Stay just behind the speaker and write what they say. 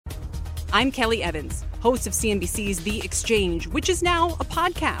I'm Kelly Evans, host of CNBC's The Exchange, which is now a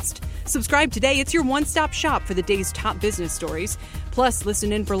podcast. Subscribe today. It's your one-stop shop for the day's top business stories. Plus,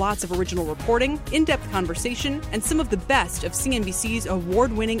 listen in for lots of original reporting, in-depth conversation, and some of the best of CNBC's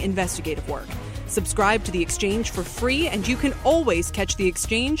award-winning investigative work. Subscribe to The Exchange for free, and you can always catch The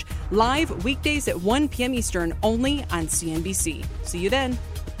Exchange live weekdays at 1 p.m. Eastern only on CNBC. See you then.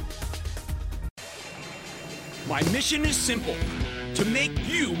 My mission is simple, to make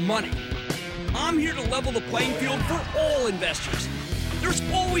you money. I'm here to level the playing field for all investors. There's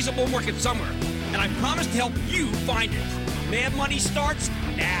always a bull market somewhere, and I promise to help you find it. Mad Money starts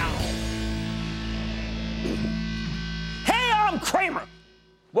now. Hey, I'm Cramer.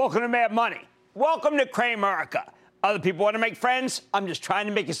 Welcome to Mad Money. Welcome to Cramerica. Other people want to make friends. I'm just trying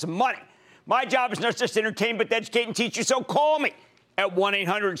to make you some money. My job is not just to entertain, but to educate and teach you. So call me at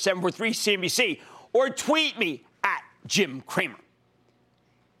 1-800-743-CNBC or tweet me at Jim Cramer.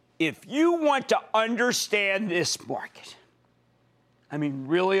 If you want to understand this market, I mean,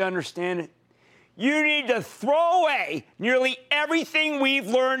 really understand it, you need to throw away nearly everything we've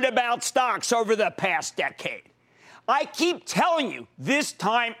learned about stocks over the past decade. I keep telling you, this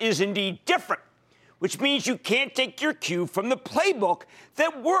time is indeed different, which means you can't take your cue from the playbook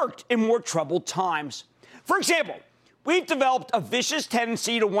that worked in more troubled times. For example, we've developed a vicious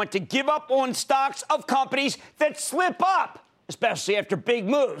tendency to want to give up on stocks of companies that slip up, especially after big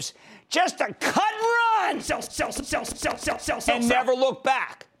moves, just to cut and run, sell, and never look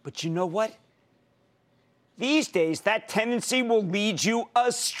back. But you know what? These days, that tendency will lead you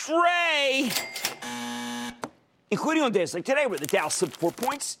astray, including on days like today, where the Dow slipped 4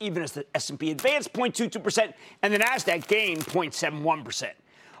 points, even as the S&P advanced 0.22%, and the Nasdaq gained 0.71%.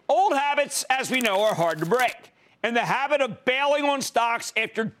 Old habits, as we know, are hard to break. And the habit of bailing on stocks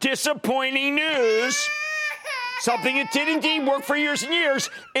after disappointing news, something that did indeed work for years and years,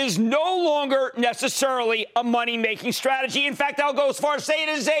 is no longer necessarily a money-making strategy. In fact, I'll go as far as say it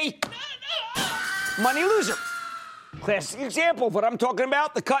is a money loser. Classic example of what I'm talking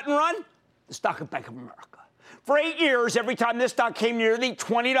about, the cut and run, the stock of Bank of America. For 8 years, every time this stock came near the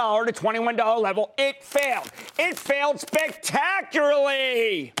 $20 to $21 level, it failed. It failed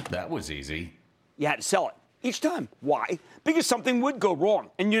spectacularly. That was easy. You had to sell it each time. Why? Because something would go wrong,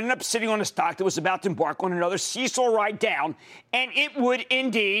 and you'd end up sitting on a stock that was about to embark on another seesaw ride down, and it would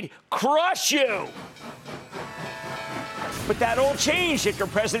indeed crush you. But that all changed after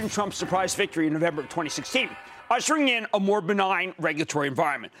President Trump's surprise victory in November of 2016, ushering in a more benign regulatory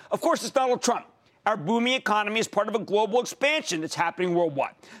environment. Of course, it's Donald Trump. Our booming economy is part of a global expansion that's happening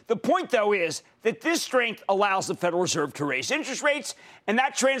worldwide. The point, though, is that this strength allows the Federal Reserve to raise interest rates, and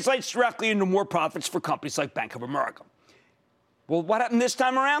that translates directly into more profits for companies like Bank of America. Well, what happened this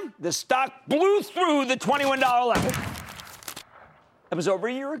time around? The stock blew through the $21 level. That was over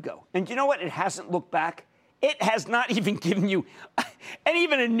a year ago. And you know what? It hasn't looked back. It has not even given you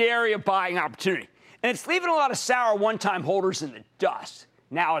even a nary of buying opportunity. And it's leaving a lot of sour one-time holders in the dust.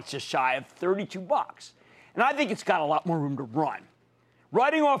 Now it's just shy of $32. And I think it's got a lot more room to run.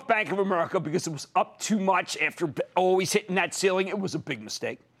 Writing off Bank of America because it was up too much after always hitting that ceiling, it was a big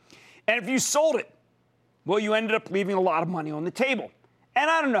mistake. And if you sold it, well, you ended up leaving a lot of money on the table. And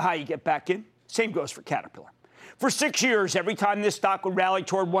I don't know how you get back in. Same goes for Caterpillar. For 6 years, every time this stock would rally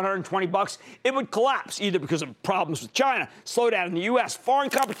toward $120, it would collapse, either because of problems with China, slowdown in the U.S.,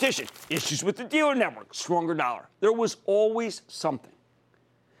 foreign competition, issues with the dealer network, stronger dollar. There was always something.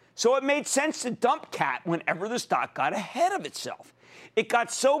 So it made sense to dump CAT whenever the stock got ahead of itself. It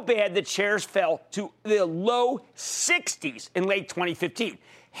got so bad that shares fell to the low 60s in late 2015,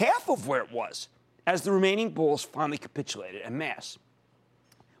 half of where it was, as the remaining bulls finally capitulated en masse.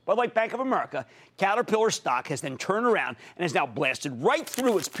 But like Bank of America, Caterpillar stock has then turned around and has now blasted right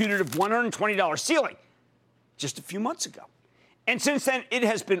through its putative $120 ceiling just a few months ago. And since then, it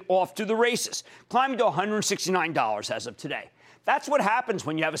has been off to the races, climbing to $169 as of today. That's what happens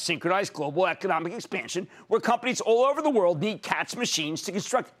when you have a synchronized global economic expansion where companies all over the world need CAT's machines to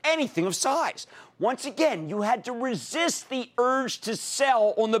construct anything of size. Once again, you had to resist the urge to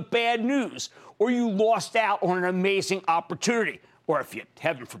sell on the bad news, or you lost out on an amazing opportunity. Or if you,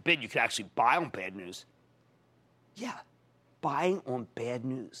 heaven forbid, you could actually buy on bad news. Yeah, buying on bad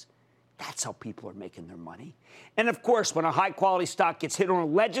news. That's how people are making their money. And of course, when a high-quality stock gets hit on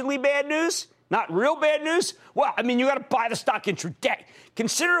allegedly bad news, not real bad news, well, I mean, you got to buy the stock intraday.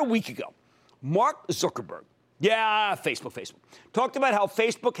 Consider a week ago, Mark Zuckerberg, Facebook, talked about how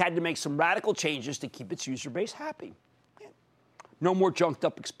Facebook had to make some radical changes to keep its user base happy. Yeah. No more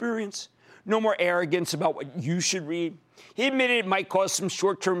junked-up experience. No more arrogance about what you should read. He admitted it might cause some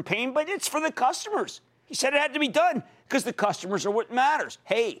short-term pain, but it's for the customers. He said it had to be done because the customers are what matters.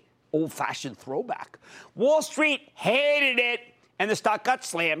 Hey, old-fashioned throwback. Wall Street hated it, and the stock got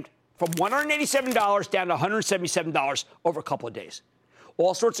slammed from $187 down to $177 over a couple of days.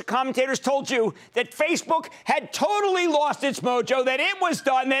 All sorts of commentators told you that Facebook had totally lost its mojo, that it was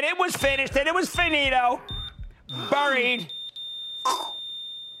done, that it was finished, that it was finito, buried.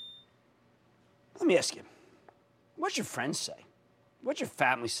 Let me ask you, what's your friends say? What's your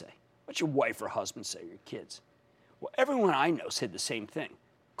family say? What's your wife or husband say, or your kids? Well, everyone I know said the same thing.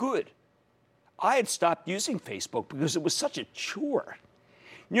 Good. I had stopped using Facebook because it was such a chore.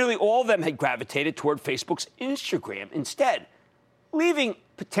 Nearly all of them had gravitated toward Facebook's Instagram instead, leaving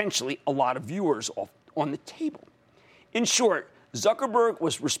potentially a lot of viewers on the table. In short, Zuckerberg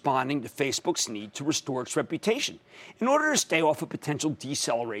was responding to Facebook's need to restore its reputation in order to stay off a potential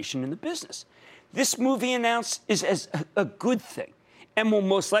deceleration in the business. This move, he announced, is a good thing and will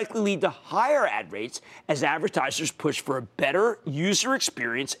most likely lead to higher ad rates as advertisers push for a better user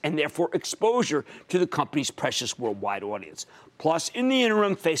experience and therefore exposure to the company's precious worldwide audience. Plus, in the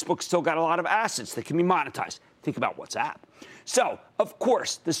interim, Facebook's still got a lot of assets that can be monetized. Think about WhatsApp. So, of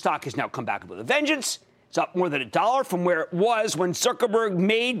course, the stock has now come back with a vengeance. It's up more than $1 from where it was when Zuckerberg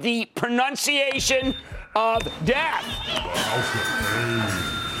made the pronunciation of death.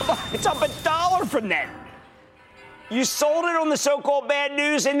 It's up $1 from then. You sold it on the so-called bad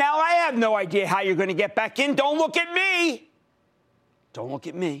news, and now I have no idea how you're going to get back in. Don't look at me. Don't look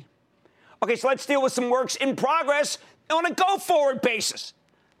at me. Okay, so let's deal with some works in progress on a go-forward basis.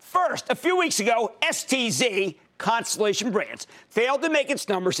 First, a few weeks ago, STZ, Constellation Brands, failed to make its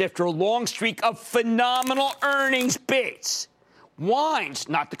numbers after a long streak of phenomenal earnings beats. Wines,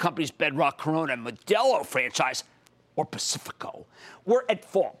 not the company's Bedrock Corona Modelo franchise, or Pacifico, were at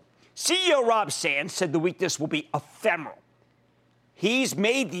fault. CEO Rob Sands said the weakness will be ephemeral. He's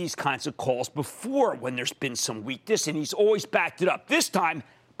made these kinds of calls before when there's been some weakness, and he's always backed it up, this time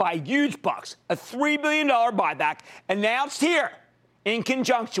by huge bucks, a $3 billion buyback announced here in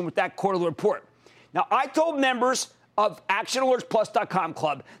conjunction with that quarterly report. Now, I told members of ActionAlertsPlus.com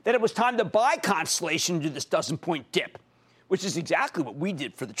Club that it was time to buy Constellation to this dozen-point dip, which is exactly what we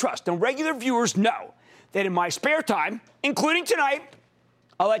did for the trust. Now, regular viewers know that in my spare time, including tonight,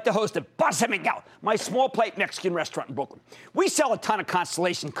 I like to host at Casa Miguel, my small plate Mexican restaurant in Brooklyn. We sell a ton of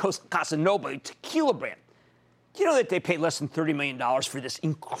Constellation Casa Noble tequila brand. Do you know that they pay less than $30 million for this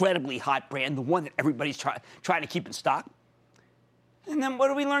incredibly hot brand, the one that everybody's trying to keep in stock? And then what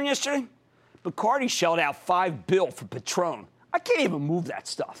did we learn yesterday? Bacardi shelled out $5 billion for Patron. I can't even move that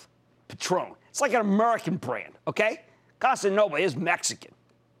stuff. Patron. It's like an American brand, okay? Casa Noble is Mexican.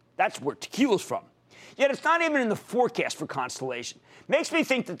 That's where tequila's from. Yet it's not even in the forecast for Constellation. Makes me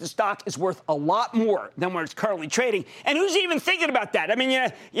think that the stock is worth a lot more than where it's currently trading. And who's even thinking about that? I mean,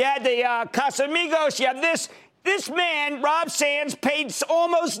 you had the Casamigos, you have this. This man, Rob Sands, paid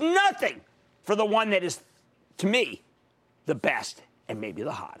almost nothing for the one that is, to me, the best and maybe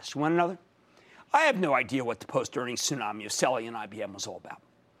the hottest. You want another? I have no idea what the post-earnings tsunami of selling in IBM was all about.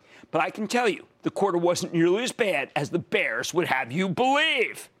 But I can tell you, the quarter wasn't nearly as bad as the bears would have you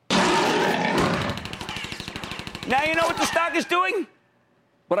believe. Now you know what the stock is doing?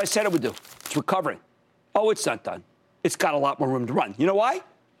 What I said it would do. It's recovering. Oh, it's not done. It's got a lot more room to run. You know why?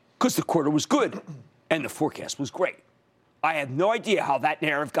 Because the quarter was good and the forecast was great. I have no idea how that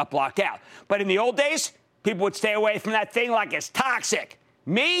narrative got blocked out. But in the old days, people would stay away from that thing like it's toxic.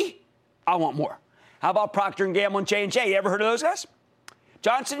 Me? I want more. How about Procter & Gamble and J&J? You ever heard of those guys?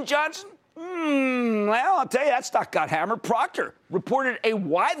 Johnson & Johnson? Well, I'll tell you, that stock got hammered. Procter reported a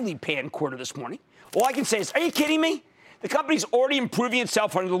widely panned quarter this morning. All I can say is, are you kidding me? The company's already improving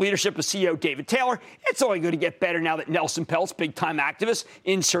itself under the leadership of CEO David Taylor. It's only going to get better now that Nelson Peltz, big-time activist,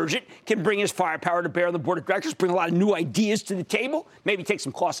 insurgent, can bring his firepower to bear on the board of directors, bring a lot of new ideas to the table, maybe take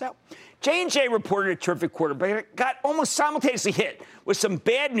some costs out. J&J reported a terrific quarter, but it got almost simultaneously hit with some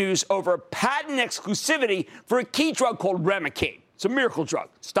bad news over patent exclusivity for a key drug called Remicade. It's a miracle drug.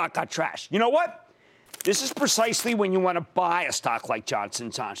 Stock got trashed. You know what? This is precisely when you want to buy a stock like Johnson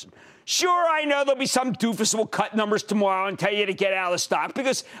 & Johnson. Sure, I know there'll be some doofus who will cut numbers tomorrow and tell you to get out of the stock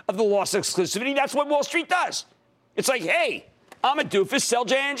because of the loss of exclusivity. That's what Wall Street does. It's like, hey, I'm a doofus, sell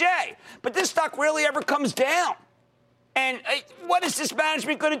J&J. But this stock rarely ever comes down. And what is this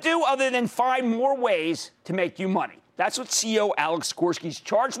management going to do other than find more ways to make you money? That's what CEO Alex Gorsky's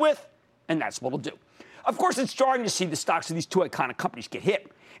charged with, and that's what he'll do. Of course, it's jarring to see the stocks of these two iconic companies get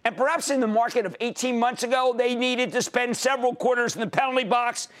hit. And perhaps in the market of 18 months ago, they needed to spend several quarters in the penalty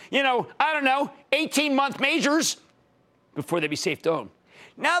box, 18-month majors before they'd be safe to own.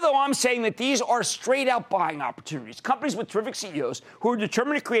 Now, though, I'm saying that these are straight-out buying opportunities. Companies with terrific CEOs who are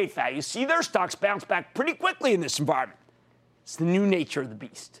determined to create value see their stocks bounce back pretty quickly in this environment. It's the new nature of the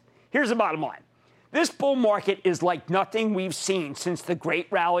beast. Here's the bottom line. This bull market is like nothing we've seen since the great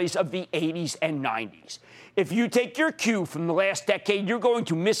rallies of the 80s and 90s. If you take your cue from the last decade, you're going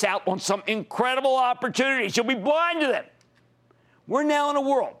to miss out on some incredible opportunities. You'll be blind to them. We're now in a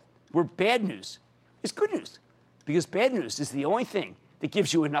world where bad news is good news, because bad news is the only thing that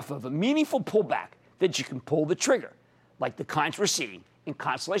gives you enough of a meaningful pullback that you can pull the trigger, like the kinds we're seeing in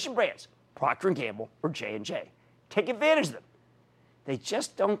Constellation Brands, Procter & Gamble, or J&J. Take advantage of them. They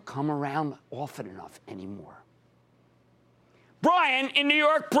just don't come around often enough anymore. Brian in New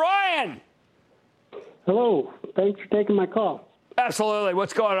York. Brian! Hello. Thanks for taking my call. Absolutely.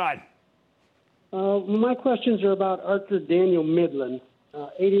 What's going on? My questions are about Arthur Daniel Midland.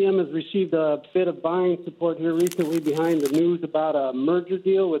 ADM has received a bit of buying support here recently behind the news about a merger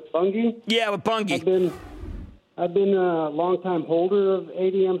deal with Bunge. Yeah, with Bunge. I've been a longtime holder of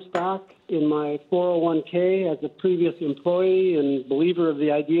ADM stock in my 401k as a previous employee and believer of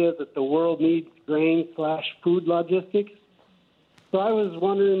the idea that the world needs grain/food logistics. So I was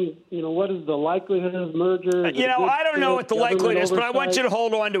wondering, what is the likelihood of merger? I don't know what the likelihood is, but I want you to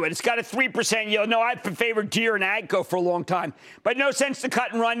hold on to it. It's got a 3% yield. No, I've favored Deere and AGCO for a long time, but no sense to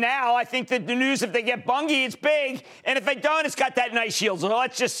cut and run now. I think that the news, if they get Bunge, it's big, and if they don't, it's got that nice yield. So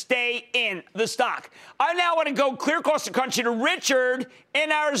let's just stay in the stock. I now want to go clear across the country to Richard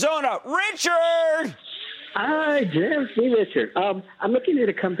in Arizona. Richard! Hi, Jim. Hey, Richard. I'm looking at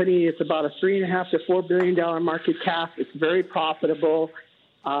a company. It's about a $3.5 to $4 billion market cap. It's very profitable.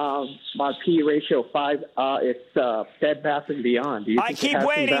 About P ratio 5. It's Bed Bath & Beyond. Do you I keep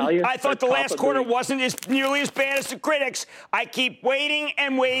waiting. I thought the last quarter wasn't nearly as bad as the critics. I keep waiting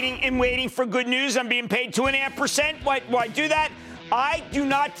and waiting and waiting for good news. I'm being paid 2.5%. Why do that? I do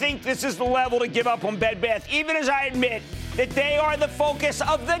not think this is the level to give up on Bed Bath, even as I admit that they are the focus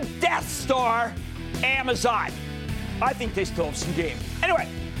of the Death Star, Amazon. I think they still have some game. Anyway,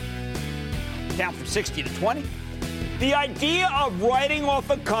 down from 60 to 20. The idea of writing off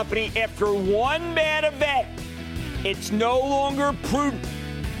a company after one bad event, it's no longer prudent.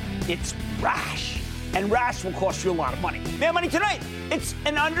 It's rash. And rash will cost you a lot of money. Mad Money tonight. It's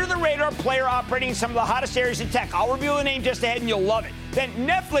an under-the-radar player operating in some of the hottest areas in tech. I'll reveal the name just ahead and you'll love it. Then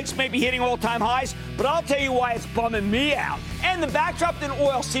Netflix may be hitting all-time highs, but I'll tell you why it's bumming me out. And the backdrop in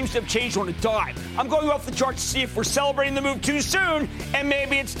oil seems to have changed on a dime. I'm going off the charts to see if we're celebrating the move too soon, and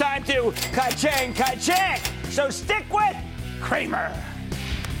maybe it's time to ka-ching, ka-ching. So stick with Cramer.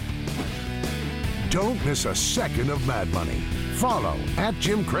 Don't miss a second of Mad Money. Follow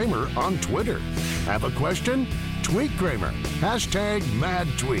 @Jim Cramer on Twitter. Have a question? Tweet Cramer.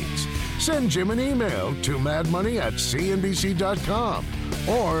 #MadTweets. Send Jim an email to madmoney@cnbc.com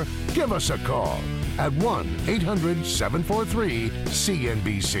or give us a call at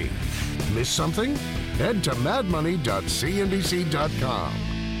 1-800-743-CNBC. Miss something? Head to madmoney.cnbc.com.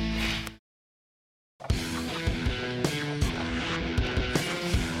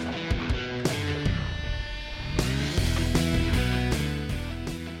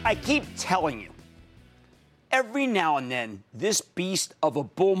 I keep telling you, every now and then, this beast of a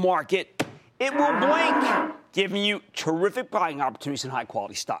bull market, it will blink, giving you terrific buying opportunities in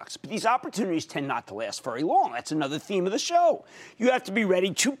high-quality stocks. But these opportunities tend not to last very long. That's another theme of the show. You have to be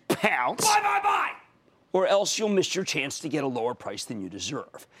ready to pounce. Buy! Or else you'll miss your chance to get a lower price than you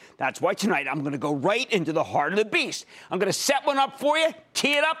deserve. That's why tonight I'm going to go right into the heart of the beast. I'm going to set one up for you,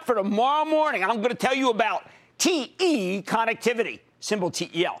 tee it up for tomorrow morning. I'm going to tell you about TE Connectivity, symbol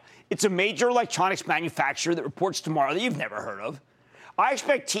TEL. It's a major electronics manufacturer that reports tomorrow that you've never heard of. I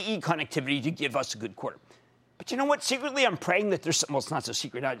expect TE Connectivity to give us a good quarter. But you know what? Secretly, I'm praying that there's some, well, it's not so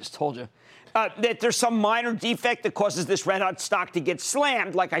secret, I just told you, that there's some minor defect that causes this red-hot stock to get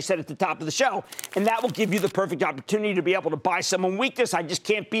slammed, like I said at the top of the show, and that will give you the perfect opportunity to be able to buy some on weakness. I just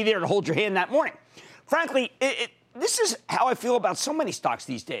can't be there to hold your hand that morning. Frankly, this is how I feel about so many stocks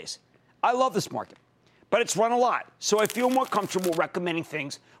these days. I love this market, but it's run a lot, so I feel more comfortable recommending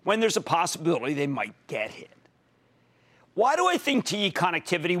things when there's a possibility they might get hit. Why do I think TE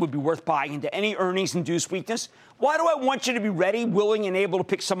Connectivity would be worth buying into any earnings-induced weakness? Why do I want you to be ready, willing, and able to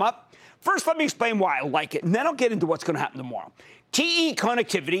pick some up? First, let me explain why I like it, and then I'll get into what's going to happen tomorrow. TE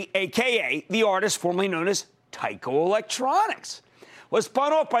Connectivity, a.k.a. the artist formerly known as Tyco Electronics, was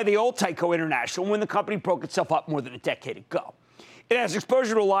spun off by the old Tyco International when the company broke itself up more than a decade ago. It has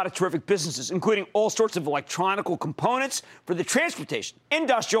exposure to a lot of terrific businesses, including all sorts of electronical components for the transportation,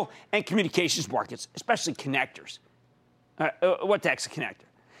 industrial, and communications markets, especially connectors. What the heck's a connector?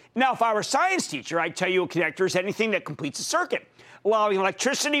 Now, if I were a science teacher, I'd tell you a connector is anything that completes a circuit, allowing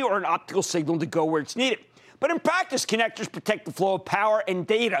electricity or an optical signal to go where it's needed. But in practice, connectors protect the flow of power and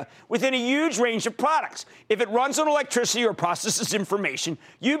data within a huge range of products. If it runs on electricity or processes information,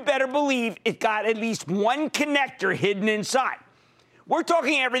 you better believe it got at least one connector hidden inside. We're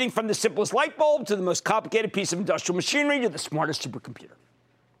talking everything from the simplest light bulb to the most complicated piece of industrial machinery to the smartest supercomputer.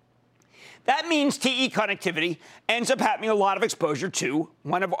 That means TE connectivity ends up having a lot of exposure to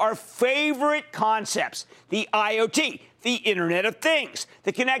one of our favorite concepts, the IoT, the Internet of Things,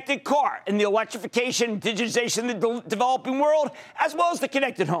 the connected car, and the electrification and digitization of the developing world, as well as the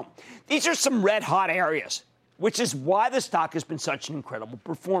connected home. These are some red-hot areas, which is why the stock has been such an incredible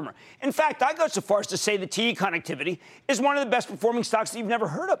performer. In fact, I go so far as to say that TE connectivity is one of the best-performing stocks that you've never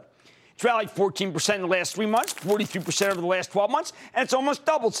heard of. It's rallied 14% in the last 3 months, 43% over the last 12 months, and it's almost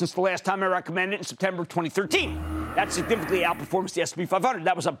doubled since the last time I recommended it in September of 2013. That significantly outperforms the S&P 500.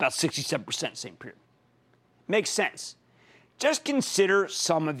 That was up about 67% same period. Makes sense. Just consider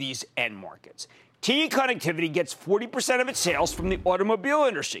some of these end markets. TE Connectivity gets 40% of its sales from the automobile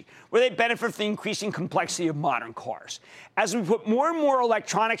industry, where they benefit from the increasing complexity of modern cars. As we put more and more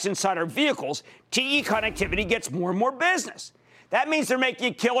electronics inside our vehicles, TE Connectivity gets more and more business. That means they're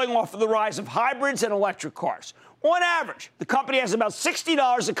making a killing off of the rise of hybrids and electric cars. On average, the company has about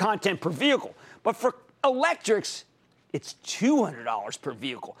 $60 of content per vehicle. But for electrics, it's $200 per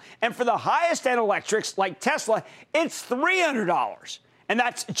vehicle. And for the highest-end electrics, like Tesla, it's $300. And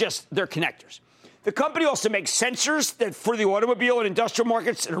that's just their connectors. The company also makes sensors that for the automobile and industrial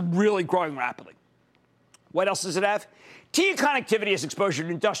markets that are really growing rapidly. What else does it have? TE Connectivity has exposure to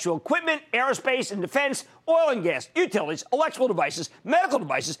industrial equipment, aerospace and defense, oil and gas, utilities, electrical devices, medical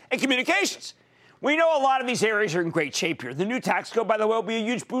devices, and communications. We know a lot of these areas are in great shape here. The new tax code, by the way, will be a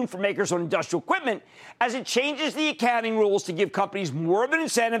huge boon for makers on industrial equipment as it changes the accounting rules to give companies more of an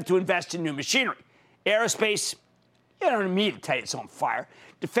incentive to invest in new machinery. Aerospace, you don't need to tell you it's on fire.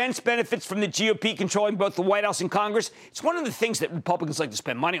 Defense benefits from the GOP controlling both the White House and Congress. It's one of the things that Republicans like to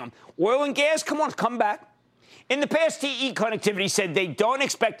spend money on. Oil and gas, come on, come back. In the past, TE Connectivity said they don't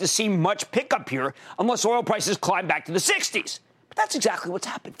expect to see much pickup here unless oil prices climb back to the 60s. But that's exactly what's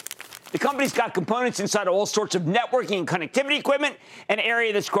happened. The company's got components inside of all sorts of networking and connectivity equipment, an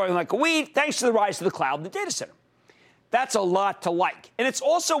area that's growing like a weed thanks to the rise of the cloud and the data center. That's a lot to like. And it's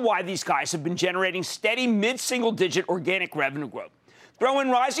also why these guys have been generating steady mid-single-digit organic revenue growth. Throw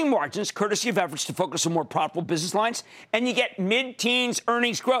in rising margins, courtesy of efforts to focus on more profitable business lines, and you get mid-teens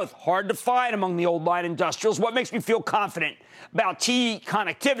earnings growth. Hard to find among the old line industrials. What makes me feel confident about TE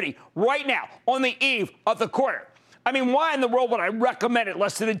Connectivity right now on the eve of the quarter? I mean, why in the world would I recommend it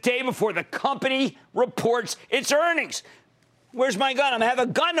less than a day before the company reports its earnings? Where's my gun? I have a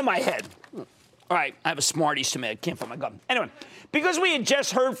gun to my head. All right, I have a Smarties to me. I can't find my gun. Anyway, because we had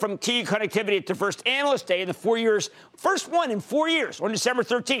just heard from TE Connectivity at the first Analyst Day in the 4 years, first one in 4 years, on December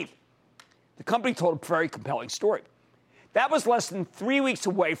 13th, the company told a very compelling story. That was less than 3 weeks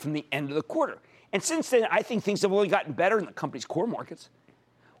away from the end of the quarter. And since then, I think things have only gotten better in the company's core markets.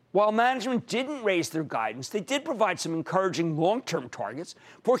 While management didn't raise their guidance, they did provide some encouraging long-term targets,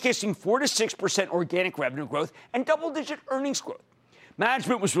 forecasting 4 to 6% organic revenue growth and double-digit earnings growth.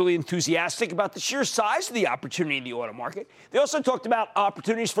 Management was really enthusiastic about the sheer size of the opportunity in the auto market. They also talked about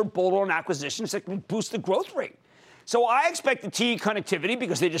opportunities for bolt-on acquisitions that can boost the growth rate. So I expect the TE Connectivity,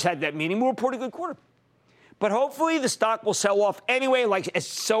 because they just had that meeting, will report a good quarter. But hopefully the stock will sell off anyway, like as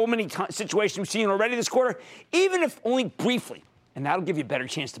so many situations we've seen already this quarter, even if only briefly. And that'll give you a better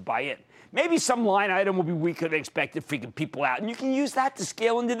chance to buy in. Maybe some line item will be weaker than expected, freaking people out, and you can use that to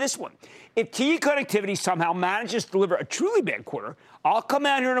scale into this one. If TE Connectivity somehow manages to deliver a truly bad quarter, I'll come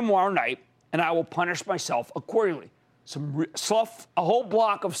out here tomorrow night, and I will punish myself accordingly. A whole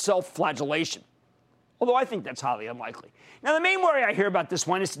block of self-flagellation. Although I think that's highly unlikely. Now, the main worry I hear about this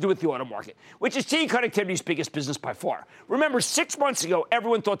one is to do with the auto market, which is TE Connectivity's biggest business by far. Remember, 6 months ago,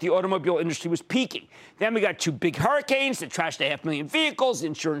 everyone thought the automobile industry was peaking. Then we got 2 big hurricanes that trashed 500,000 vehicles.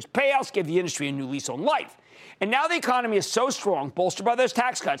 Insurance payouts gave the industry a new lease on life. And now the economy is so strong, bolstered by those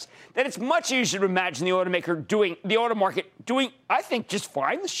tax cuts, that it's much easier to imagine the auto market doing, I think, just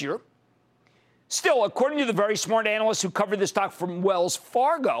fine this year. Still, according to the very smart analysts who covered the stock from Wells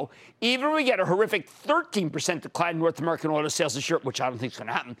Fargo, even if we get a horrific 13% decline in North American auto sales this year, which I don't think is going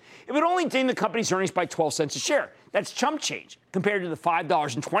to happen, it would only ding the company's earnings by 12 cents a share. That's chump change compared to the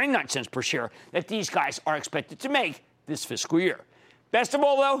 $5.29 per share that these guys are expected to make this fiscal year. Best of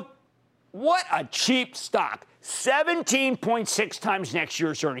all, though, what a cheap stock. 17.6 times next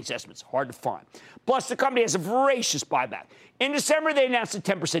year's earnings estimates. Hard to find. Plus, the company has a voracious buyback. In December, they announced a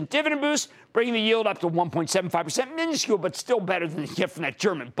 10% dividend boost, bringing the yield up to 1.75%, minuscule, but still better than you get from that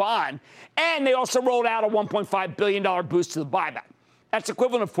German bond. And they also rolled out a $1.5 billion boost to the buyback. That's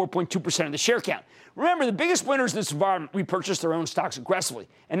equivalent of 4.2% of the share count. Remember, the biggest winners in this environment repurchase their own stocks aggressively,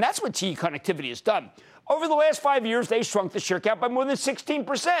 and that's what TE Connectivity has done. Over the last 5 years, they shrunk the share count by more than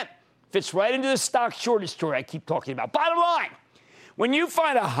 16%. Fits right into the stock shortage story I keep talking about. Bottom line, when you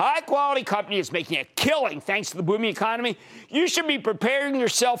find a high-quality company that's making a killing thanks to the booming economy, you should be preparing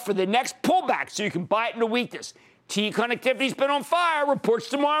yourself for the next pullback so you can buy it into weakness. TE Connectivity's been on fire, reports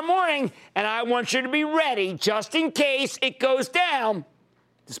tomorrow morning, and I want you to be ready just in case it goes down,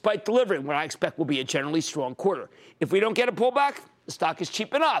 despite delivering what I expect will be a generally strong quarter. If we don't get a pullback, the stock is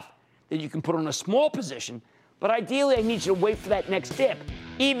cheap enough that you can put on a small position, but ideally I need you to wait for that next dip,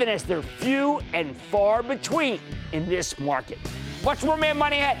 even as they're few and far between in this market. Watch more Mad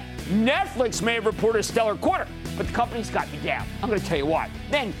Money ahead. Netflix may have reported a stellar quarter, but the company's got me down. I'm going to tell you why.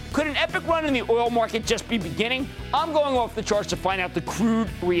 Then, could an epic run in the oil market just be beginning? I'm going off the charts to find out the crude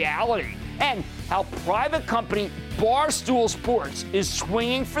reality and how private company Barstool Sports is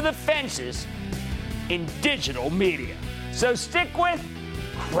swinging for the fences in digital media. So stick with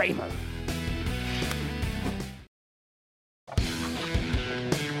Cramer.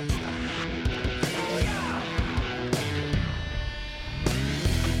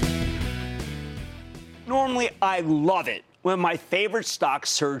 Normally, I love it when my favorite stocks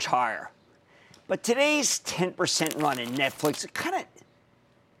surge higher. But today's 10% run in Netflix kind of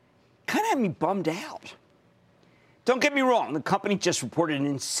had me bummed out. Don't get me wrong, the company just reported an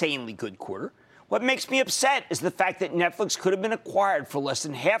insanely good quarter. What makes me upset is the fact that Netflix could have been acquired for less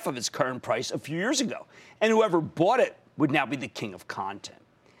than half of its current price a few years ago, and whoever bought it would now be the king of content.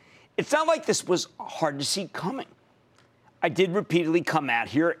 It's not like this was hard to see coming. I did repeatedly come out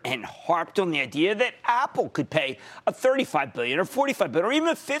here and harped on the idea that Apple could pay a $35 billion or $45 billion or even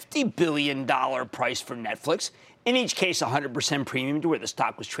a $50 billion price for Netflix, in each case 100% premium to where the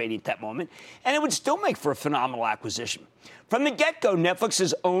stock was trading at that moment, and it would still make for a phenomenal acquisition. From the get-go,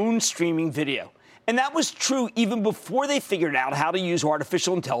 Netflix's own streaming video. And that was true even before they figured out how to use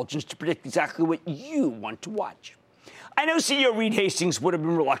artificial intelligence to predict exactly what you want to watch. I know CEO Reed Hastings would have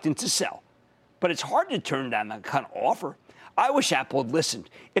been reluctant to sell, but it's hard to turn down that kind of offer. I wish Apple had listened.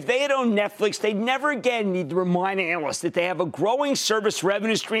 If they had owned Netflix, they'd never again need to remind analysts that they have a growing service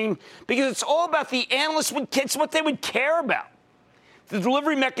revenue stream because it's all about the analysts, it's what they would care about. The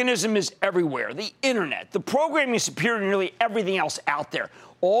delivery mechanism is everywhere. The internet, the programming is superior to nearly everything else out there.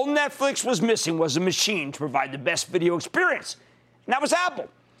 All Netflix was missing was a machine to provide the best video experience. And that was Apple.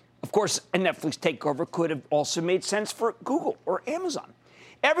 Of course, a Netflix takeover could have also made sense for Google or Amazon.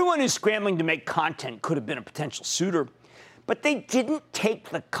 Everyone who's scrambling to make content could have been a potential suitor. But they didn't take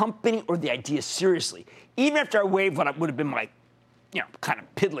the company or the idea seriously, even after I waived what would have been my, kind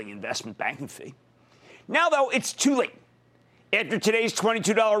of piddling investment banking fee. Now, though, it's too late. After today's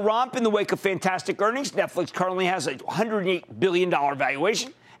 $22 romp in the wake of fantastic earnings, Netflix currently has a $108 billion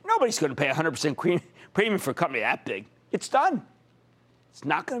valuation. Nobody's going to pay 100% premium for a company that big. It's done. It's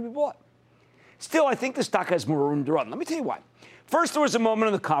not going to be bought. Still, I think the stock has more room to run. Let me tell you why. First, there was a moment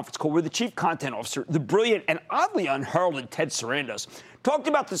on the conference call where the chief content officer, the brilliant and oddly unheralded Ted Sarandos, talked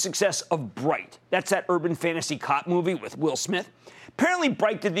about the success of Bright. That's that urban fantasy cop movie with Will Smith. Apparently,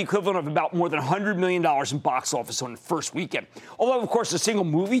 Bright did the equivalent of about more than $100 million in box office on the first weekend. Although, of course, a single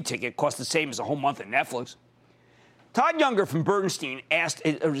movie ticket cost the same as a whole month at Netflix. Todd Younger from Bernstein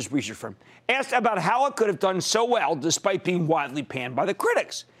his research firm, asked about how it could have done so well despite being widely panned by the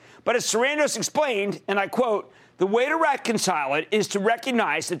critics. But as Sarandos explained, and I quote, the way to reconcile it is to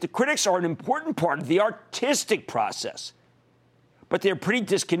recognize that the critics are an important part of the artistic process, but they're pretty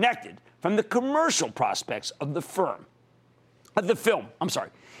disconnected from the commercial prospects of the film.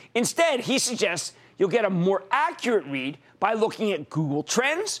 Instead, he suggests you'll get a more accurate read by looking at Google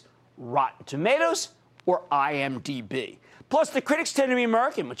Trends, Rotten Tomatoes, or IMDb. Plus, the critics tend to be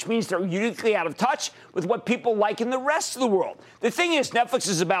American, which means they're uniquely out of touch with what people like in the rest of the world. The thing is, Netflix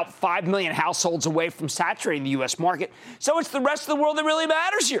is about 5 million households away from saturating the U.S. market, so it's the rest of the world that really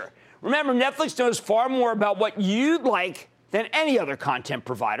matters here. Remember, Netflix knows far more about what you'd like than any other content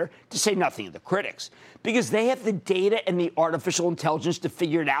provider, to say nothing of the critics, because they have the data and the artificial intelligence to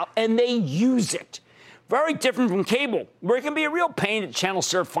figure it out, and they use it. Very different from cable, where it can be a real pain to channel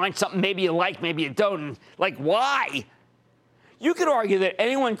surf, find something maybe you like, maybe you don't, and like, why? You could argue that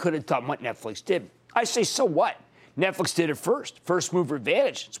anyone could have done what Netflix did. I say, so what? Netflix did it first. First mover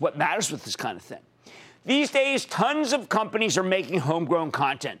advantage. It's what matters with this kind of thing. These days, tons of companies are making homegrown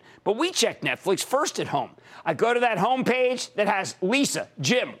content. But we check Netflix first at home. I go to that home page that has Lisa,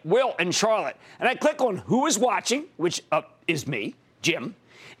 Jim, Will, and Charlotte. And I click on who is watching, which is me, Jim.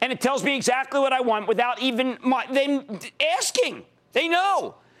 And it tells me exactly what I want without even them asking. They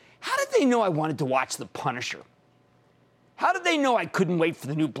know. How did they know I wanted to watch The Punisher? How did they know I couldn't wait for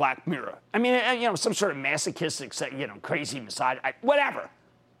the new Black Mirror? I mean, some sort of masochistic, crazy misogyny, whatever.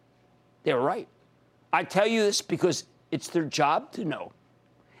 They were right. I tell you this because it's their job to know.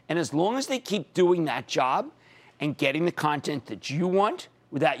 And as long as they keep doing that job and getting the content that you want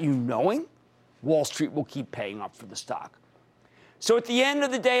without you knowing, Wall Street will keep paying up for the stock. So at the end of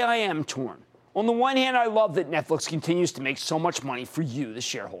the day, I am torn. On the one hand, I love that Netflix continues to make so much money for you, the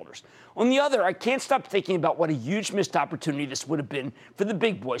shareholders. On the other, I can't stop thinking about what a huge missed opportunity this would have been for the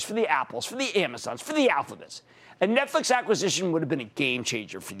big boys, for the Apples, for the Amazons, for the Alphabets. A Netflix acquisition would have been a game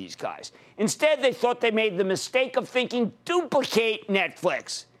changer for these guys. Instead, they thought they made the mistake of thinking duplicate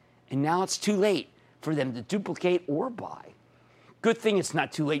Netflix. And now it's too late for them to duplicate or buy. Good thing it's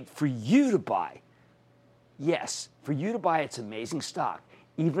not too late for you to buy. Yes, for you to buy its amazing stock,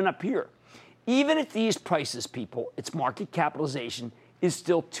 even up here. Even at these prices, people, its market capitalization is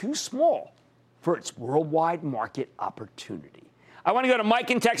still too small for its worldwide market opportunity. I want to go to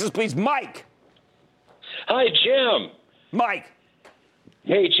Mike in Texas, please. Mike. Hi, Jim. Mike.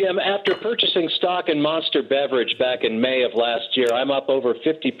 Hey, Jim. After purchasing stock in Monster Beverage back in May of last year, I'm up over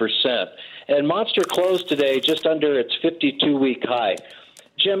 50%. And Monster closed today just under its 52-week high.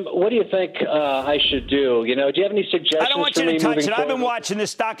 Jim, what do you think I should do? Do you have any suggestions? I don't want you to touch it. I've been watching this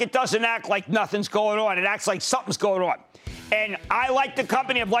stock. It doesn't act like nothing's going on. It acts like something's going on. And I like the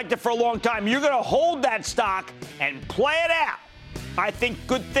company. I've liked it for a long time. You're going to hold that stock and play it out. I think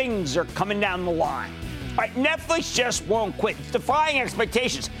good things are coming down the line. All right, Netflix just won't quit. It's defying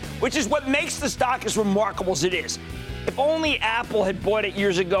expectations, which is what makes the stock as remarkable as it is. If only Apple had bought it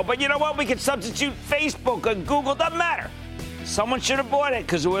years ago. But you know what? We could substitute Facebook and Google. Doesn't matter. Someone should have bought it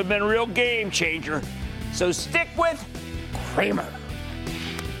because it would have been a real game changer. So stick with Cramer.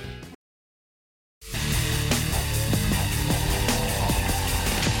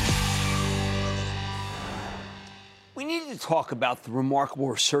 We need to talk about the remarkable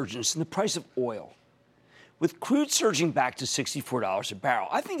resurgence in the price of oil. With crude surging back to $64 a barrel,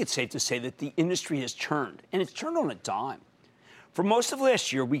 I think it's safe to say that the industry has turned, and it's turned on a dime. For most of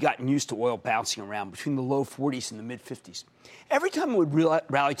last year, we gotten used to oil bouncing around between the low 40s and the mid-50s. Every time it would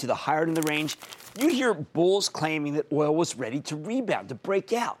rally to the higher end of the range, you'd hear bulls claiming that oil was ready to rebound, to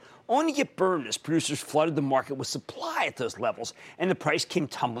break out, only to get burned as producers flooded the market with supply at those levels, and the price came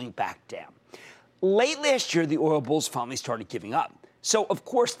tumbling back down. Late last year, the oil bulls finally started giving up. So, of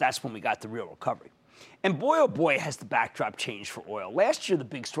course, that's when we got the real recovery. And boy, oh boy, has the backdrop changed for oil. Last year, the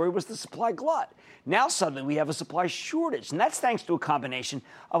big story was the supply glut. Now, suddenly, we have a supply shortage, and that's thanks to a combination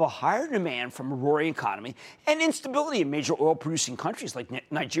of a higher demand from a roaring economy and instability in major oil-producing countries like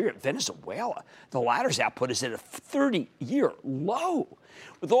Nigeria and Venezuela. The latter's output is at a 30-year low.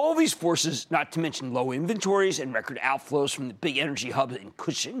 With all these forces, not to mention low inventories and record outflows from the big energy hub in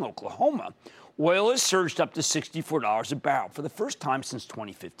Cushing, Oklahoma, oil has surged up to $64 a barrel for the first time since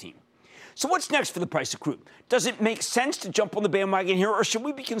 2015. So what's next for the price of crude? Does it make sense to jump on the bandwagon here, or should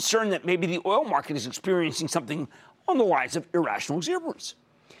we be concerned that maybe the oil market is experiencing something on the lines of irrational exuberance?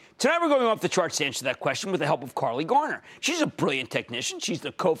 Tonight, we're going off the charts to answer that question with the help of Carly Garner. She's a brilliant technician. She's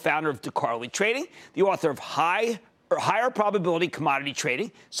the co-founder of DeCarly Trading, the author of Higher Probability Commodity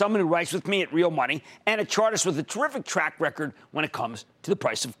Trading, someone who writes with me at Real Money, and a chartist with a terrific track record when it comes to the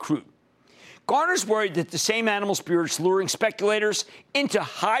price of crude. Garner's worried that the same animal spirits luring speculators into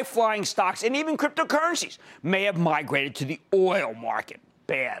high-flying stocks and even cryptocurrencies may have migrated to the oil market.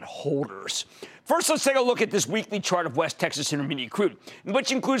 Bad holders. First, let's take a look at this weekly chart of West Texas Intermediate crude,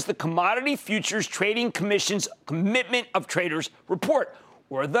 which includes the Commodity Futures Trading Commission's Commitment of Traders report,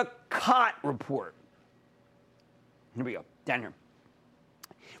 or the COT report. Here we go, down here.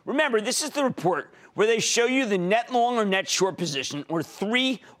 Remember, this is the report where they show you the net long or net short position or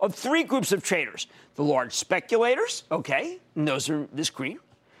three groups of traders. The large speculators, okay, and those are this green,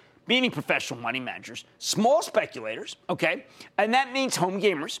 meaning professional money managers. Small speculators, okay, and that means home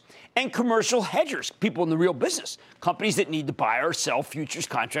gamers. And commercial hedgers, people in the real business, companies that need to buy or sell futures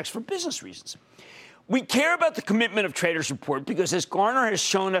contracts for business reasons. We care about the Commitment of Traders report because, as Garner has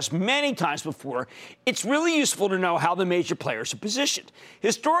shown us many times before, it's really useful to know how the major players are positioned.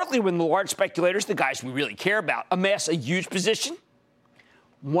 Historically, when the large speculators, the guys we really care about, amass a huge position,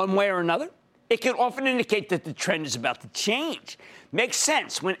 one way or another, it can often indicate that the trend is about to change. Makes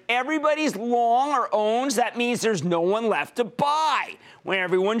sense. When everybody's long or owns, that means there's no one left to buy. When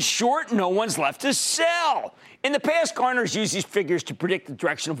everyone's short, no one's left to sell. In the past, Garner's used these figures to predict the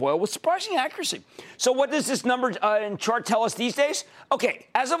direction of oil with surprising accuracy. So what does this number and chart tell us these days? Okay,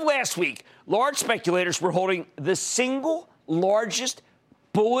 as of last week, large speculators were holding the single largest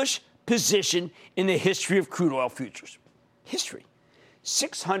bullish position in the history of crude oil futures. History.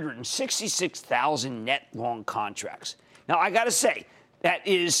 666,000 net long contracts. Now, I got to say, that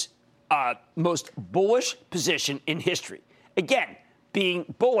is most bullish position in history. Again,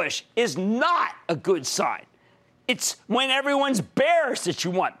 being bullish is not a good sign. It's when everyone's bearish that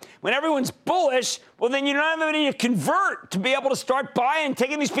you want. When everyone's bullish, well, then you don't have any to convert to be able to start buying and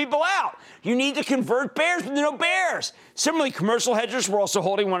taking these people out. You need to convert bears, but there are no bears. Similarly, commercial hedgers were also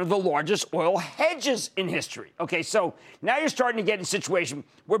holding one of the largest oil hedges in history. Okay, so now you're starting to get in a situation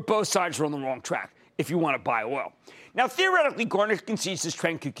where both sides are on the wrong track if you want to buy oil. Now, theoretically, Garner concedes this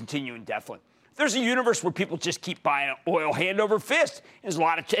trend could continue indefinitely. There's a universe where people just keep buying oil hand over fist. There's a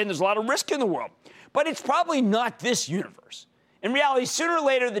lot of risk in the world. But it's probably not this universe. In reality, sooner or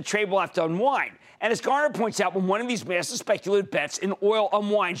later, the trade will have to unwind. And as Garner points out, when one of these massive speculative bets in oil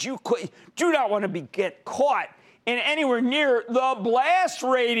unwinds, you do not want to get caught in anywhere near the blast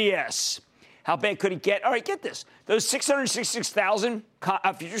radius. How bad could it get? All right, get this. Those 666,000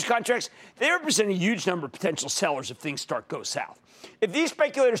 futures contracts, they represent a huge number of potential sellers if things go south. If these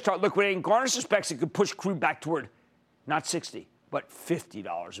speculators start liquidating, Garner suspects it could push crude back toward not 60, but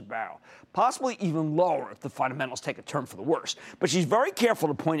 $50 a barrel, possibly even lower if the fundamentals take a turn for the worse. But she's very careful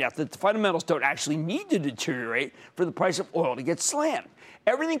to point out that the fundamentals don't actually need to deteriorate for the price of oil to get slammed.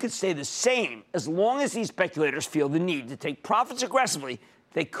 Everything could stay the same as long as these speculators feel the need to take profits aggressively.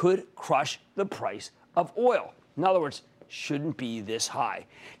 They could crush the price of oil. In other words, shouldn't be this high.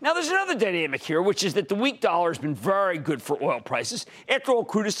 Now, there's another dynamic here, which is that the weak dollar has been very good for oil prices. After all,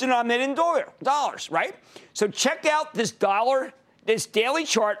 crude is denominated in dollars, right? So check out this daily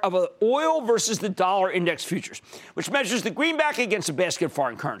chart of oil versus the dollar index futures, which measures the greenback against a basket of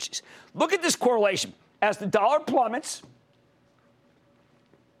foreign currencies. Look at this correlation. As the dollar plummets,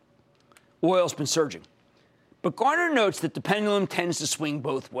 oil's been surging. But Garner notes that the pendulum tends to swing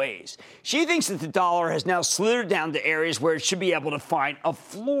both ways. She thinks that the dollar has now slithered down to areas where it should be able to find a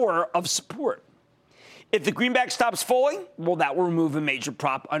floor of support. If the greenback stops falling, well, that will remove a major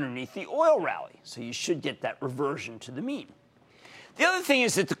prop underneath the oil rally. So you should get that reversion to the mean. The other thing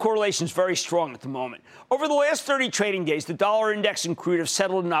is that the correlation is very strong at the moment. Over the last 30 trading days, the dollar index and crude have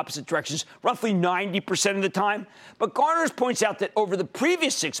settled in opposite directions roughly 90% of the time. But Garner points out that over the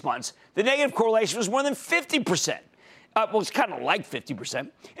previous 6 months, the negative correlation was more than 50%. Well, it's kind of like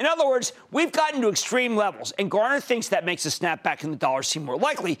 50%. In other words, we've gotten to extreme levels, and Garner thinks that makes a snapback in the dollar seem more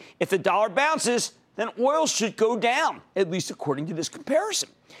likely. If the dollar bounces, then oil should go down, at least according to this comparison.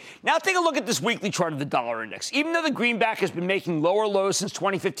 Now take a look at this weekly chart of the dollar index. Even though the greenback has been making lower lows since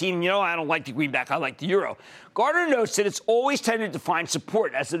 2015, I don't like the greenback, I like the euro. Garner notes that it's always tended to find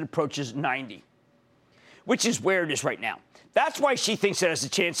support as it approaches 90, which is where it is right now. That's why she thinks it has a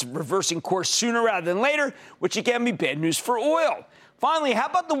chance of reversing course sooner rather than later, which again be bad news for oil. Finally, how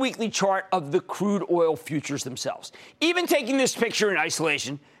about the weekly chart of the crude oil futures themselves? Even taking this picture in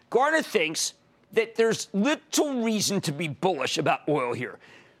isolation, Garner thinks that there's little reason to be bullish about oil here.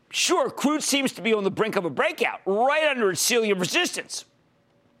 Sure, crude seems to be on the brink of a breakout, right under its ceiling of resistance.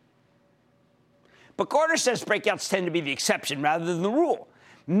 But Garner says breakouts tend to be the exception rather than the rule.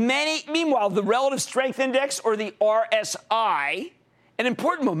 Meanwhile, the relative strength index, or the RSI, an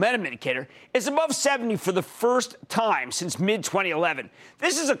important momentum indicator, is above 70 for the first time since mid-2011.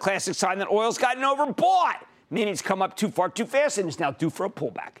 This is a classic sign that oil's gotten overbought, meaning it's come up too far too fast and is now due for a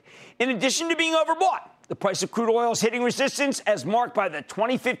pullback. In addition to being overbought, the price of crude oil is hitting resistance as marked by the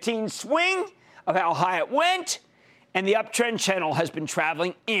 2015 swing of how high it went, and the uptrend channel has been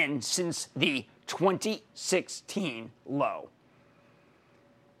traveling in since the 2016 low.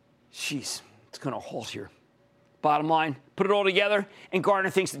 Jeez, it's going to halt here. Bottom line, put it all together, and Garner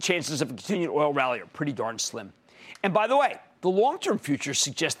thinks the chances of a continued oil rally are pretty darn slim. And by the way, the long-term futures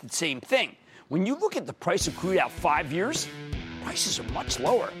suggest the same thing. When you look at the price of crude out 5 years, prices are much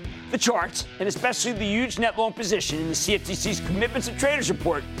lower. The charts, and especially the huge net long position in the CFTC's Commitments of Traders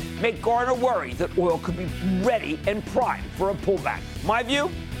report, make Garner worry that oil could be ready and primed for a pullback. My view?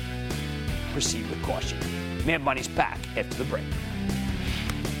 Proceed with caution. Mad Money's back after the break.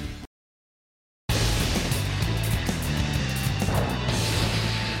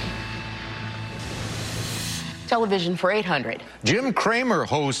 Television for 800. Jim Cramer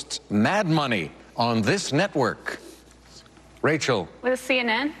hosts Mad Money on this network. Rachel. With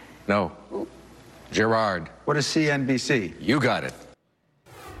CNN? No. Gerard. What is CNBC? You got it.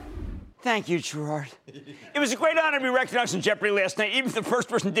 Thank you, Gerard. It was a great honor to be recognized in Jeopardy last night. Even if the first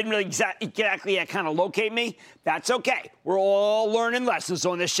person didn't really exactly kind of locate me, that's okay. We're all learning lessons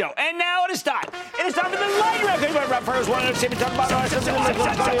on this show. And now it is time. It is time for the lightning round.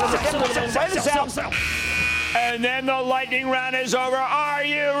 And then the lightning round is over. Are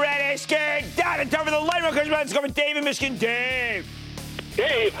you ready, scared? Down and time for the lightning round. It's going to Dave in Michigan. Dave.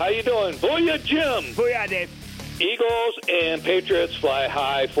 Dave, how you doing? Booyah, Jim. Booyah, Dave. Eagles and Patriots fly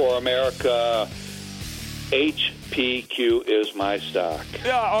high for America. HPQ is my stock.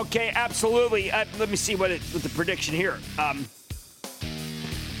 Yeah, okay, absolutely. Let me see what the prediction here.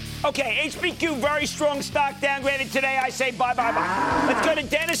 Okay, HPQ, very strong stock downgraded today. I say bye. Let's go to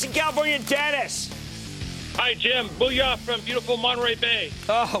Dennis in California. Dennis. Hi, Jim. Booyah from beautiful Monterey Bay.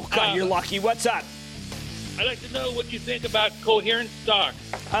 Oh, God, you're lucky. What's up? I'd like to know what you think about coherent stock.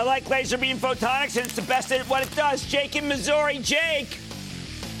 I like laser beam photonics, and it's the best at what it does. Jake in Missouri. Jake.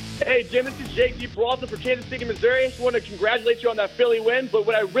 Hey, Jim, this is Jake D. Peralta from Kansas City, Missouri. I just want to congratulate you on that Philly win, but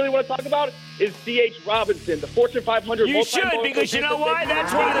what I really want to talk about is C.H. Robinson, the Fortune 500. You should, because you know why?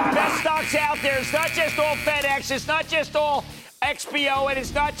 That's one of the best stocks out there. It's not just all FedEx, it's not just all XPO, and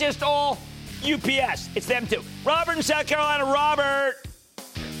it's not just all UPS. It's them too. Robert in South Carolina. Robert.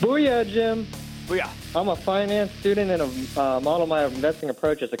 Booyah, Jim. Booyah. I'm a finance student, and a model my investing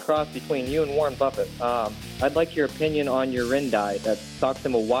approach is a cross between you and Warren Buffett. I'd like your opinion on your Rindai, that stock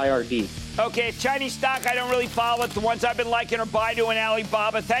symbol YRD. Okay, Chinese stock, I don't really follow it. The ones I've been liking are Baidu and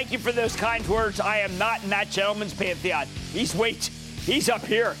Alibaba. Thank you for those kind words. I am not in that gentleman's pantheon. He's up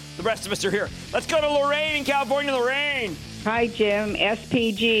here. The rest of us are here. Let's go to Lorraine in California. Lorraine. Hi, Jim.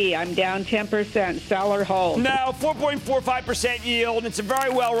 SPG. I'm down 10%. Sell or hold? No, 4.45% yield. It's a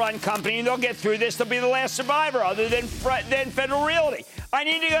very well-run company, and they'll get through this. They'll be the last survivor other than Federal Realty. I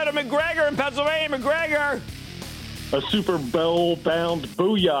need to go to McGregor in Pennsylvania. McGregor. A Super Bowl-bound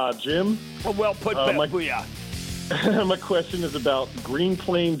booyah, Jim. A well-put booyah. My question is about Green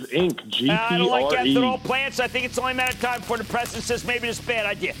Plains Inc., GPRE. I don't like ethanol plants. I think it's only a matter of time before the president says maybe it's a bad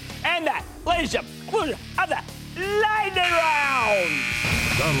idea. And that, ladies and gentlemen, of that Lightning Round.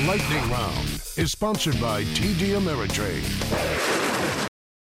 The Lightning Round is sponsored by TD Ameritrade.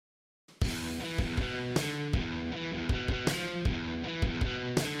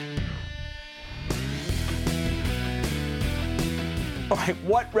 All right,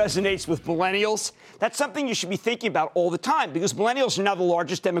 what resonates with millennials? That's something you should be thinking about all the time, because millennials are now the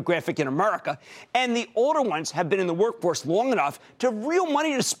largest demographic in America, and the older ones have been in the workforce long enough to have real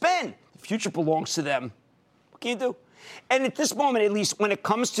money to spend. The future belongs to them. What can you do? And at this moment, at least, when it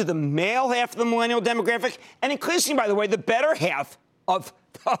comes to the male half of the millennial demographic, and increasingly, by the way, the better half of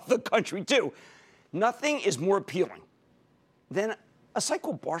the country, too, nothing is more appealing than a site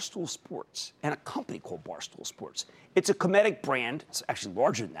called Barstool Sports and a company called Barstool Sports. It's a comedic brand, it's actually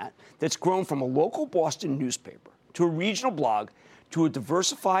larger than that, that's grown from a local Boston newspaper to a regional blog to a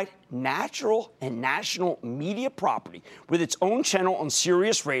diversified, natural, and national media property with its own channel on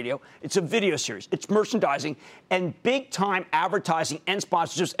Sirius Radio. It's a video series, it's merchandising, and big-time advertising and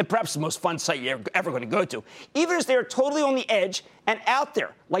sponsorships, and perhaps the most fun site you're ever going to go to, even as they're totally on the edge and out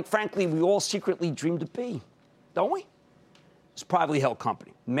there, like, frankly, we all secretly dream to be, don't we? It's a privately held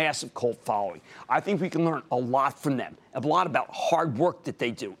company, massive cult following. I think we can learn a lot from them, a lot about hard work that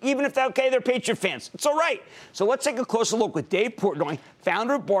they do. Even if, they're Patriot fans, it's all right. So let's take a closer look with Dave Portnoy,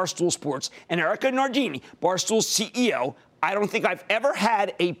 founder of Barstool Sports, and Erica Nardini, Barstool's CEO. I don't think I've ever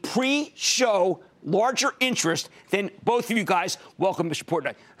had a pre-show larger interest than both of you guys. Welcome, Mr.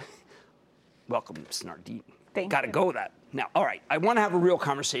 Portnoy. Welcome, Ms. Nardini. Got to go with that. Now, all right, I want to have a real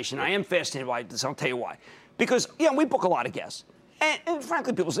conversation. I am fascinated by this. I'll tell you why. Because, we book a lot of guests. And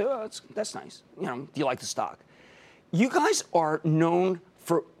frankly, people say, oh, that's nice. Do you like the stock? You guys are known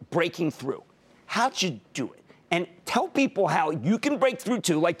for breaking through. How'd you do it? And tell people how you can break through,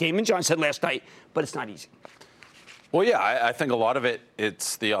 too, like Damon John said last night, but it's not easy. Well, yeah, I think a lot of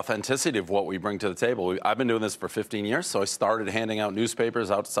it's the authenticity of what we bring to the table. I've been doing this for 15 years, so I started handing out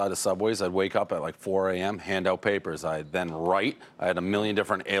newspapers outside of Subways. I'd wake up at like 4 a.m., hand out papers. I'd then write. I had a million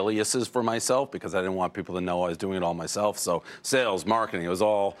different aliases for myself because I didn't want people to know I was doing it all myself. So sales, marketing, it was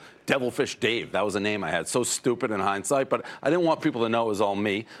all Devilfish Dave. That was a name I had. So stupid in hindsight, but I didn't want people to know it was all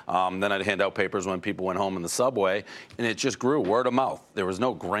me. Then I'd hand out papers when people went home in the subway, and it just grew word of mouth. There was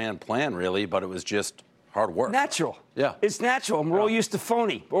no grand plan, really, but it was just hard work. Natural. Yeah. It's natural, and we're all used to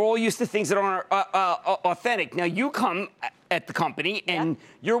phony. We're all used to things that aren't authentic. Now, you come at the company, and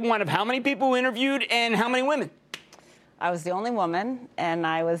you're one of how many people who interviewed and how many women? I was the only woman, and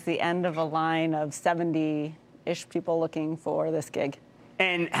I was the end of a line of 70-ish people looking for this gig.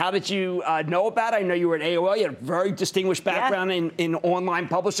 And how did you know about it? I know you were at AOL. You had a very distinguished background in online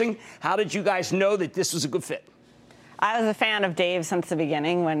publishing. How did you guys know that this was a good fit? I was a fan of Dave since the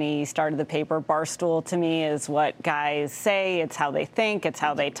beginning when he started the paper. Barstool, to me, is what guys say. It's how they think. It's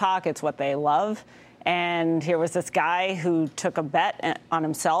how they talk. It's what they love. And here was this guy who took a bet on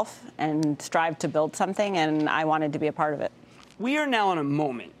himself and strived to build something, and I wanted to be a part of it. We are now in a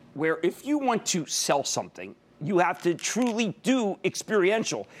moment where if you want to sell something, you have to truly do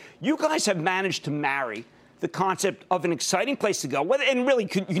experiential. You guys have managed to marry the concept of an exciting place to go. And really, you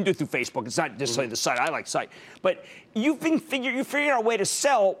can do it through Facebook. It's not necessarily the site. I like site. But you figured out a way to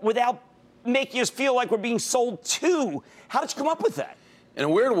sell without making us feel like we're being sold to. How did you come up with that? In a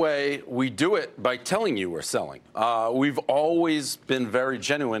weird way, we do it by telling you we're selling. We've always been very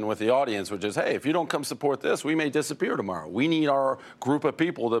genuine with the audience, which is, hey, if you don't come support this, we may disappear tomorrow. We need our group of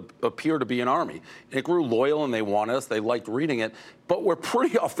people to appear to be an army. It grew loyal, and they want us. They liked reading it. But we're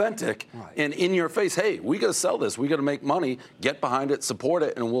pretty authentic and in your face. Hey, we got to sell this. We got to make money. Get behind it, support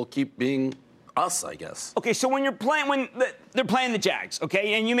it, and we'll keep being us, I guess. Okay, so when they're playing the Jags,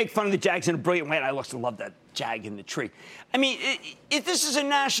 okay, and you make fun of the Jags in a brilliant way, and I also love that Jag in the tree. I mean, this is a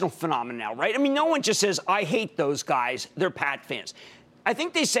national phenomenon now, right? I mean, no one just says, I hate those guys. They're Pat fans. I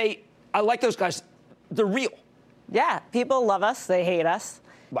think they say, I like those guys. They're real. Yeah, people love us. They hate us.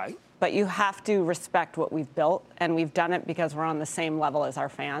 Right. But you have to respect what we've built, and we've done it because we're on the same level as our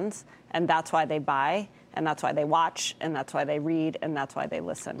fans, and that's why they buy. And that's why they watch, and that's why they read, and that's why they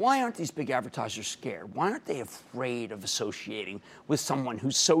listen. Why aren't these big advertisers scared? Why aren't they afraid of associating with someone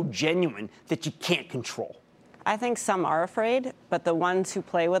who's so genuine that you can't control? I think some are afraid, but the ones who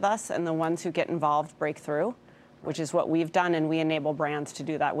play with us and the ones who get involved break through, which is what we've done, and we enable brands to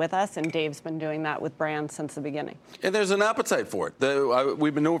do that with us, and Dave's been doing that with brands since the beginning. And there's an appetite for it.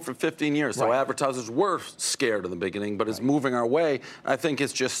 We've been doing it for 15 years, so advertisers were scared in the beginning, but it's moving our way. I think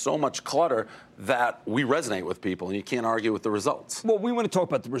it's just so much clutter that we resonate with people, and you can't argue with the results. Well, we want to talk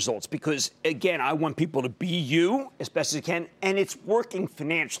about the results because, again, I want people to be you as best as they can, and it's working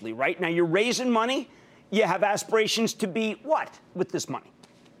financially, right? Now, you're raising money. You have aspirations to be what with this money?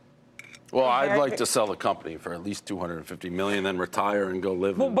 Well, I'd like to sell the company for at least $250 million, then retire and go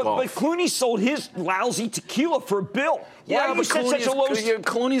live in golf. But Clooney sold his lousy tequila for $1 billion. Yeah, but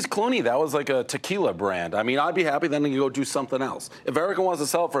Clooney's Clooney. That was like a tequila brand. I mean, I'd be happy then to go do something else. If Erica wants to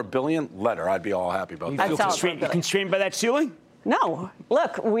sell it for $1 billion, let her. I'd be all happy about that. You feel constrained by that ceiling? No.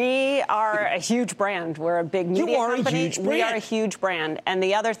 Look, we are a huge brand. We're a big media company. A huge brand. We are a huge brand. And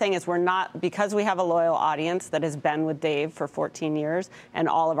the other thing is we're not, because we have a loyal audience that has been with Dave for 14 years and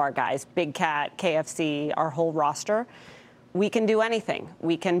all of our guys, Big Cat, KFC, our whole roster, we can do anything.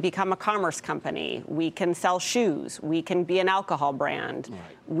 We can become a commerce company. We can sell shoes. We can be an alcohol brand. Right.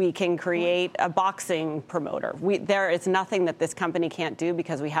 We can create a boxing promoter. There is nothing that this company can't do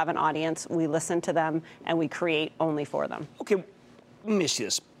because we have an audience. We listen to them, and we create only for them. Okay, let me ask you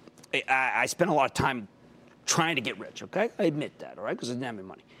this. I spent a lot of time trying to get rich, okay? I admit that, all right, because I didn't have any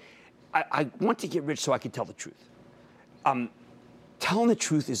money. I want to get rich so I can tell the truth. Telling the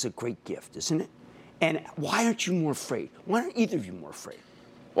truth is a great gift, isn't it? And why aren't you more afraid? Why aren't either of you more afraid?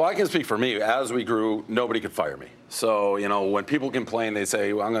 Well, I can speak for me. As we grew, nobody could fire me. So, when people complain, they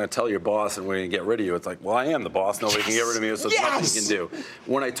say, well, I'm going to tell your boss and we're going to get rid of you. It's like, well, I am the boss. Nobody can get rid of me, so there's nothing you can do.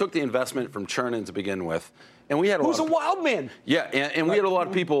 When I took the investment from Chernin to begin with, and we had a lot of... Who's a wild man? Yeah, and we had a lot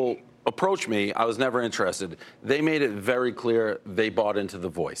of people approach me. I was never interested. They made it very clear they bought into the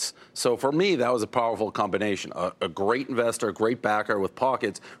voice. So for me, that was a powerful combination. A great investor, a great backer with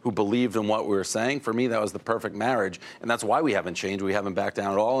pockets who believed in what we were saying. For me, that was the perfect marriage. And that's why we haven't changed. We haven't backed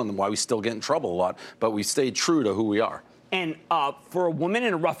down at all, and why we still get in trouble a lot. But we stayed true to who we are. And for a woman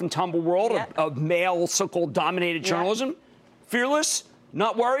in a rough and tumble world of male so-called dominated journalism, fearless,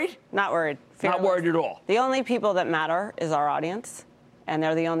 not worried? Not worried. Fearless. Not worried at all. The only people that matter is our audience. And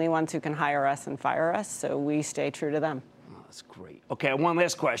they're the only ones who can hire us and fire us, so we stay true to them. Oh, that's great. Okay, one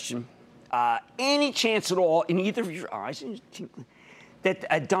last question. Any chance at all in either of your eyes that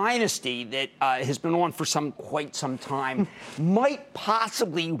a dynasty that has been on for quite some time might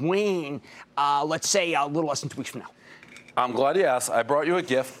possibly wane, let's say, a little less than 2 weeks from now? I'm glad you asked. I brought you a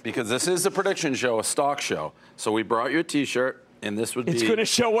gift because this is a prediction show, a stock show. So we brought you a T-shirt, and this would be... It's going to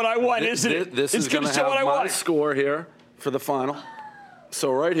show what I want, isn't it? This is going to have my score here for the final.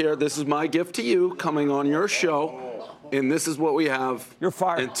 So right here, this is my gift to you coming on your show, and this is what we have. You're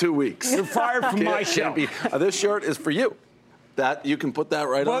fired. In 2 weeks. You're fired from my show. This shirt is for you. That you can put that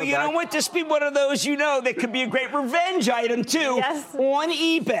right on the back. Well, you know what? This be one of those, that could be a great revenge item, too, on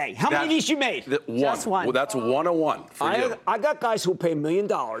eBay. How many of these you made? Just one. Well, that's 101 for you. I got guys who will pay $1 million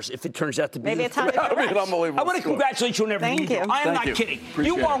if it turns out to be. Maybe it's time to unbelievable. I want to congratulate you on everything Thank you. I am not kidding.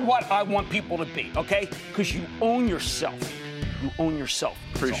 Appreciate you are what I want people to be, okay? Because you own yourself. You own yourself.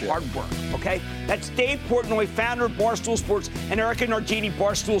 Appreciate it. Hard work, okay? That's Dave Portnoy, founder of Barstool Sports, and Erica Nardini,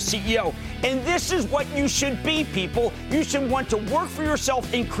 Barstool CEO. And this is what you should be, people. You should want to work for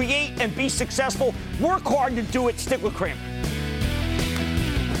yourself and create and be successful. Work hard to do it. Stick with Cramer.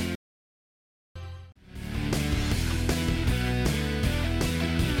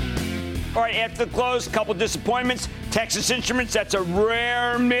 All right, after the close, a couple disappointments. Texas Instruments, that's a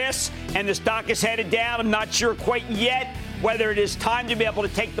rare miss, and the stock is headed down. I'm not sure quite yet whether it is time to be able to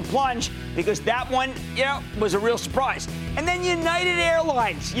take the plunge, because that one, was a real surprise. And then United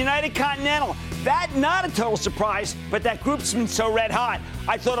Airlines, United Continental, that not a total surprise, but that group's been so red hot.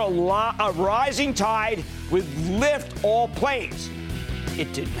 I thought a rising tide would lift all planes.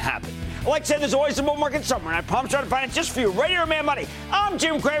 It didn't happen. Like I said, there's always a bull market somewhere, and I promise I'll find it just for you right here on Mad Money. I'm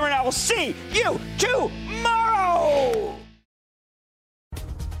Jim Cramer, and I will see you tomorrow.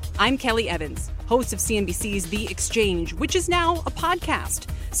 I'm Kelly Evans, host of CNBC's The Exchange, which is now a podcast.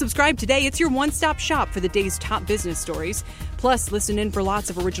 Subscribe today. It's your one-stop shop for the day's top business stories. Plus, listen in for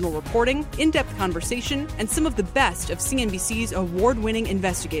lots of original reporting, in-depth conversation, and some of the best of CNBC's award-winning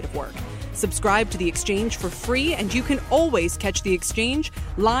investigative work. Subscribe to The Exchange for free, and you can always catch The Exchange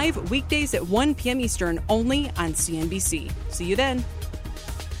live weekdays at 1 p.m. Eastern only on CNBC. See you then.